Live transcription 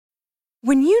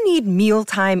When you need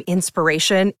mealtime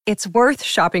inspiration, it's worth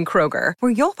shopping Kroger,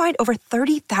 where you'll find over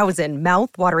 30,000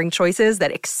 mouth-watering choices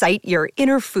that excite your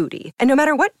inner foodie. And no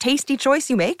matter what tasty choice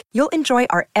you make, you'll enjoy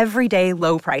our everyday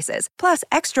low prices, plus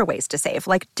extra ways to save,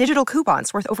 like digital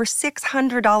coupons worth over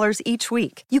 $600 each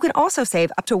week. You can also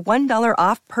save up to $1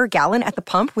 off per gallon at the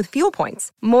pump with fuel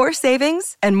points. More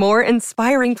savings and more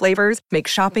inspiring flavors make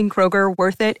shopping Kroger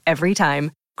worth it every time.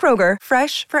 Kroger,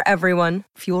 fresh for everyone.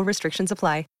 Fuel restrictions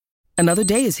apply. Another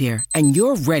day is here, and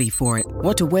you're ready for it.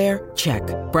 What to wear? Check.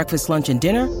 Breakfast, lunch, and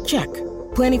dinner? Check.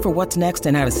 Planning for what's next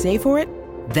and how to save for it?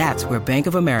 That's where Bank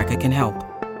of America can help.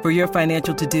 For your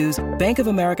financial to-dos, Bank of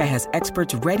America has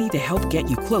experts ready to help get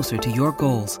you closer to your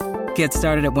goals. Get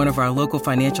started at one of our local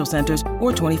financial centers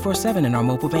or 24/7 in our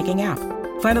mobile banking app.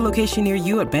 Find a location near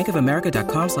you at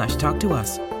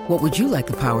bankofamerica.com/talktous. What would you like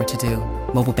the power to do?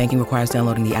 Mobile banking requires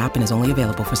downloading the app and is only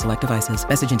available for select devices.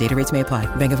 Message and data rates may apply.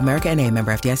 Bank of America N.A.,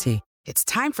 member FDIC. It's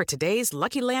time for today's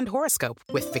Lucky Land horoscope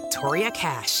with Victoria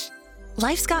Cash.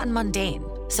 Life's gotten mundane,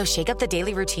 so shake up the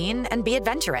daily routine and be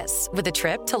adventurous with a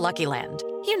trip to Lucky Land.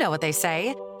 You know what they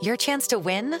say, your chance to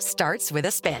win starts with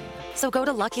a spin. So go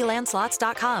to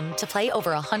LuckyLandSlots.com to play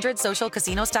over 100 social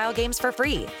casino-style games for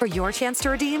free for your chance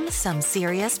to redeem some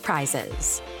serious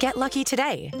prizes. Get lucky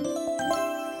today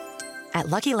at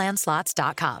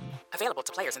LuckyLandSlots.com. Available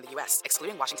to players in the U.S.,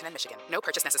 excluding Washington and Michigan. No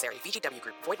purchase necessary. VGW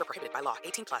Group. Void where prohibited by law.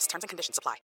 18+. Terms and conditions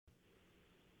apply.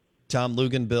 Tom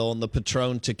Luganbill on the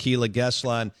Patron Tequila guest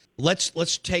line.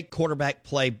 Let's take quarterback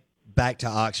play back to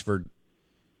Oxford.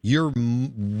 You're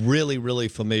really, really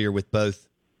familiar with both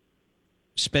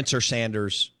Spencer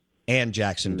Sanders and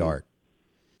Jackson Dart.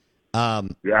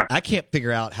 Yeah. I can't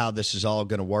figure out how this is all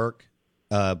going to work.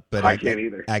 But I can't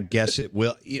either. I guess it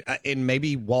will. And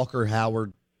maybe Walker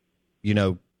Howard,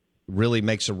 really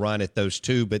makes a run at those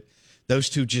two. But those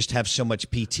two just have so much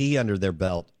PT under their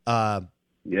belt.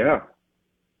 Yeah.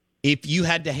 If you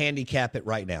had to handicap it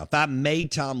right now, if I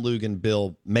made Tom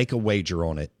Luganbill make a wager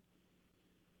on it,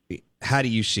 how do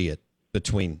you see it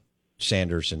between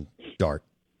Sanders and Dart?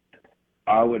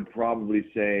 I would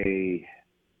probably say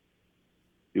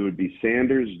it would be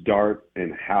Sanders, Dart,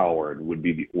 and Howard would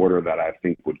be the order that I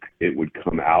think would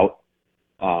come out.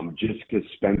 Just because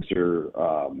Spencer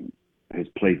has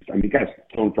played, the guy's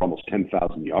thrown for almost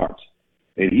 10,000 yards,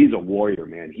 and he's a warrior,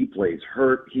 man. He plays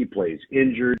hurt, he plays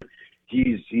injured.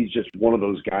 He's just one of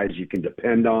those guys you can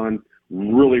depend on.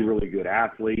 Really, really good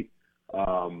athlete.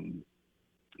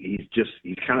 He's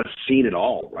kind of seen it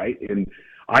all, right? And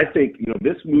I think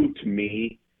this move to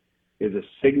me is a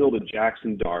signal to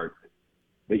Jackson Dart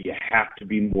that you have to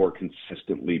be more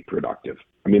consistently productive.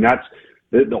 That's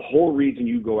the whole reason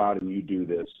you go out and you do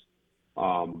this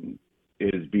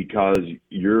is because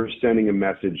you're sending a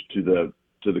message to the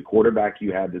quarterback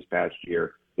you had this past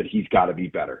year that he's got to be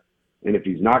better. And if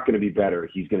he's not going to be better,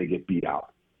 he's going to get beat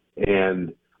out.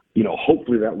 And,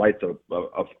 hopefully that lights a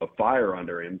fire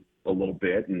under him a little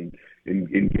bit and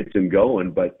gets him going.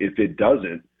 But if it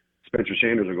doesn't, Spencer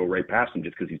Sanders will go right past him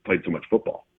just because he's played so much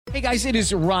football. Hey guys, it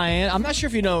is Ryan. I'm not sure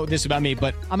if you know this about me,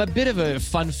 but I'm a bit of a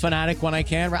fun fanatic when I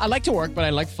can. I like to work, but I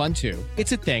like fun too.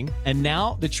 It's a thing. And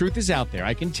now the truth is out there.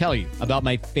 I can tell you about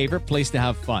my favorite place to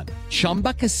have fun.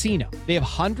 Chumba Casino. They have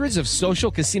hundreds of social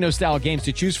casino style games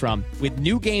to choose from with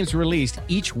new games released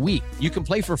each week. You can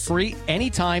play for free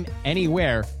anytime,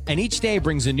 anywhere. And each day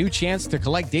brings a new chance to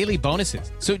collect daily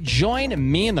bonuses. So join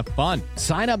me in the fun.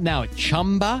 Sign up now at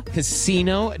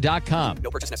ChumbaCasino.com. No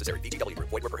purchase necessary. VGW Group.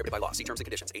 Void where prohibited by law. See terms and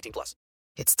conditions. 18+.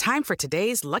 It's time for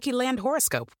today's Lucky Land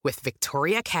horoscope with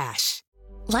Victoria Cash.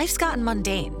 Life's gotten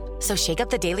mundane, so shake up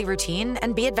the daily routine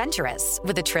and be adventurous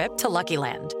with a trip to Lucky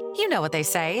Land. You know what they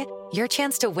say, your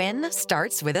chance to win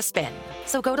starts with a spin.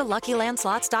 So go to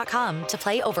LuckyLandSlots.com to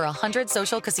play over 100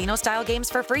 social casino-style games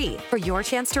for free for your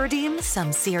chance to redeem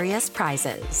some serious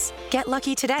prizes. Get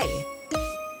lucky today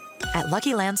at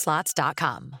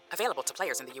LuckyLandSlots.com. Available to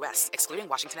players in the U.S., excluding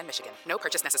Washington and Michigan. No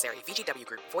purchase necessary. VGW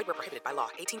Group. Void where prohibited by law.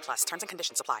 18+. Terms and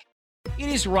conditions apply. It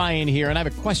is Ryan here, and I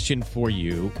have a question for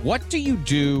you. What do you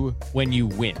do when you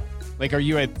win? Are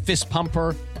you a fist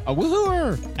pumper, a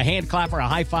woohooer, a hand clapper, a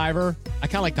high fiver? I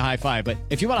kind of like the high five, but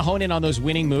if you want to hone in on those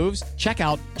winning moves, check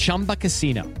out Chumba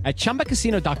Casino. At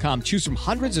ChumbaCasino.com, choose from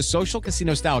hundreds of social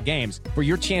casino-style games for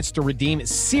your chance to redeem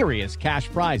serious cash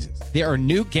prizes. There are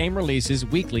new game releases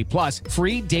weekly, plus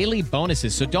free daily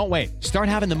bonuses, so don't wait. Start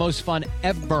having the most fun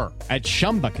ever at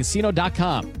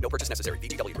ChumbaCasino.com. No purchase necessary.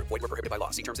 VGW Group. Void where prohibited by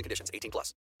law. See terms and conditions.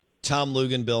 18+. Tom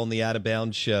Luganbill on the Out of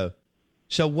Bounds show.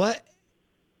 So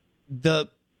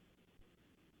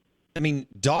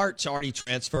Dart's already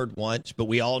transferred once, but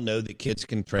we all know that kids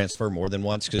can transfer more than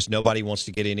once because nobody wants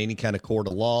to get in any kind of court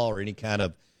of law or any kind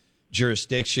of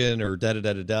jurisdiction or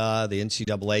da-da-da-da-da. The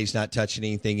NCAA's not touching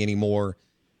anything anymore.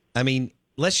 I mean,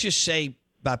 let's just say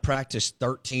by practice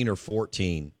 13 or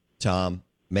 14, Tom,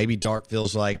 maybe Dart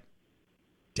feels like,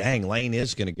 dang, Lane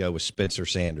is going to go with Spencer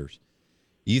Sanders.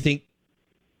 You think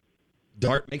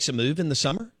Dart makes a move in the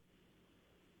summer?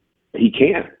 He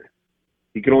can't.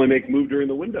 He can only make a move during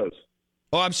the windows.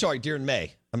 Oh, I'm sorry, during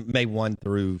May. May 1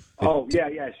 through 15. Oh,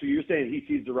 yeah. So you're saying he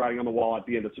sees the writing on the wall at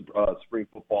the end of spring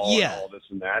football and all this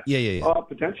and that? Yeah.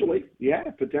 Potentially. Yeah,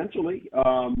 potentially.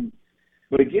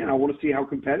 But again, I want to see how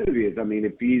competitive he is. I mean,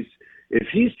 if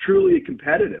he's truly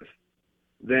competitive,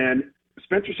 then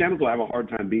Spencer Sanders will have a hard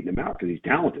time beating him out because he's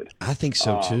talented. I think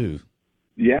so, too.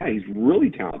 Yeah, he's really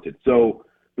talented. So,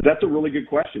 but that's a really good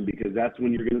question because that's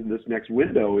when this next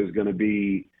window is going to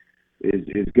be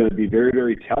very,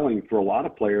 very telling for a lot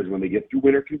of players when they get through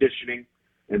winter conditioning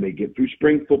and they get through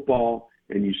spring football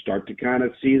and you start to kind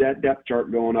of see that depth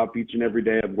chart going up each and every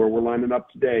day of where we're lining up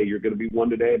today. You're going to be 1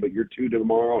 today, but you're 2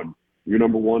 tomorrow, and you're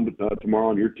number 1 tomorrow,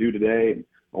 and you're 2 today, and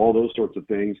all those sorts of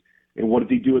things. And what does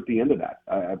he do at the end of that?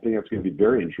 I think that's going to be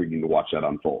very intriguing to watch that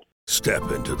unfold.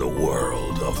 Step into the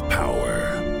world of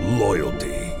power,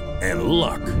 loyalty, and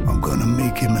luck. I'm going to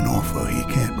make him an offer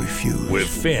he can't refuse. With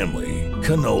family,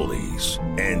 cannolis,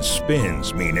 and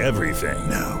spins mean everything.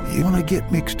 Now, you want to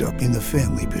get mixed up in the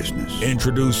family business.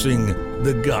 Introducing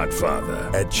The Godfather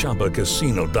at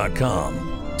ChumbaCasino.com.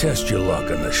 Test your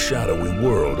luck in the shadowy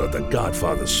world of The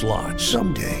Godfather slot.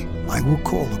 Someday, I will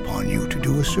call upon you to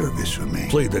do a service for me.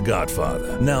 Play The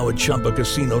Godfather now at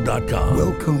ChumbaCasino.com.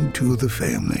 Welcome to the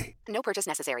family. No purchase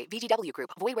necessary. VGW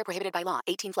Group. Void where prohibited by law.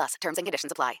 18+. Terms and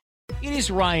conditions apply. It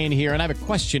is Ryan here, and I have a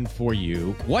question for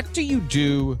you. What do you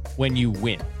do when you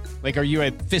win? Like, are you a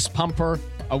fist pumper,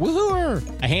 a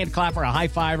woohooer, a hand clapper, a high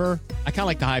fiver? I kind of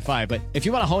like the high five, but if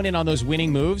you want to hone in on those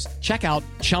winning moves, check out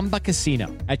Chumba Casino.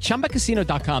 At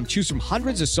ChumbaCasino.com, choose from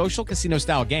hundreds of social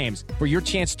casino-style games for your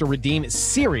chance to redeem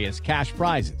serious cash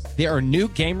prizes. There are new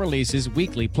game releases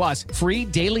weekly, plus free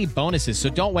daily bonuses, so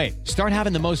don't wait. Start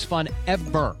having the most fun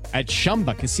ever at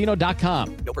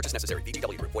ChumbaCasino.com. No purchase necessary.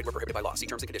 VGW Group. Void where prohibited by law. See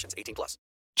terms and conditions. 18+.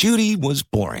 Judy was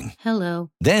boring. Hello.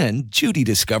 Then Judy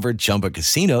discovered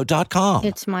ChumbaCasino.com.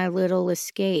 It's my little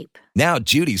escape. Now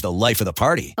Judy's the life of the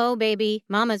party. Oh, baby,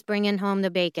 mama's bringing home the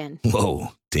bacon. Whoa,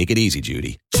 take it easy,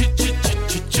 Judy.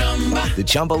 The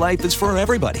Chumba life is for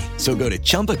everybody. So go to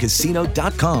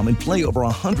ChumbaCasino.com and play over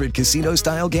 100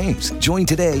 casino-style games. Join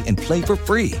today and play for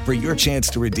free for your chance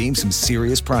to redeem some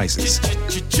serious prizes.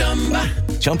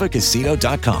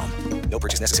 ChumbaCasino.com. No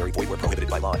purchase necessary. Void where prohibited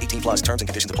by law. 18+. Terms and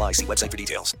conditions apply. See website for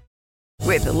details.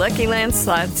 With the Lucky Land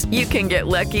Slots, you can get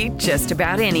lucky just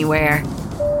about anywhere.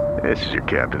 This is your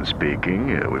captain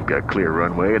speaking. We've got clear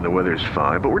runway and the weather's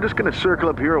fine, but we're just going to circle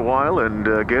up here a while and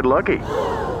get lucky.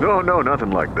 No,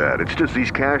 nothing like that. It's just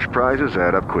these cash prizes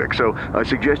add up quick. So I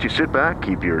suggest you sit back,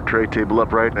 keep your tray table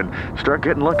upright, and start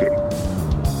getting lucky.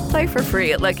 Play for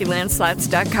free at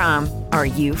LuckyLandSlots.com. Are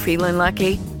you feeling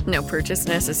lucky? No purchase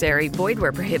necessary. Void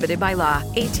where prohibited by law.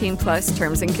 18+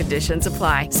 terms and conditions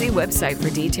apply. See website for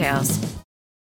details.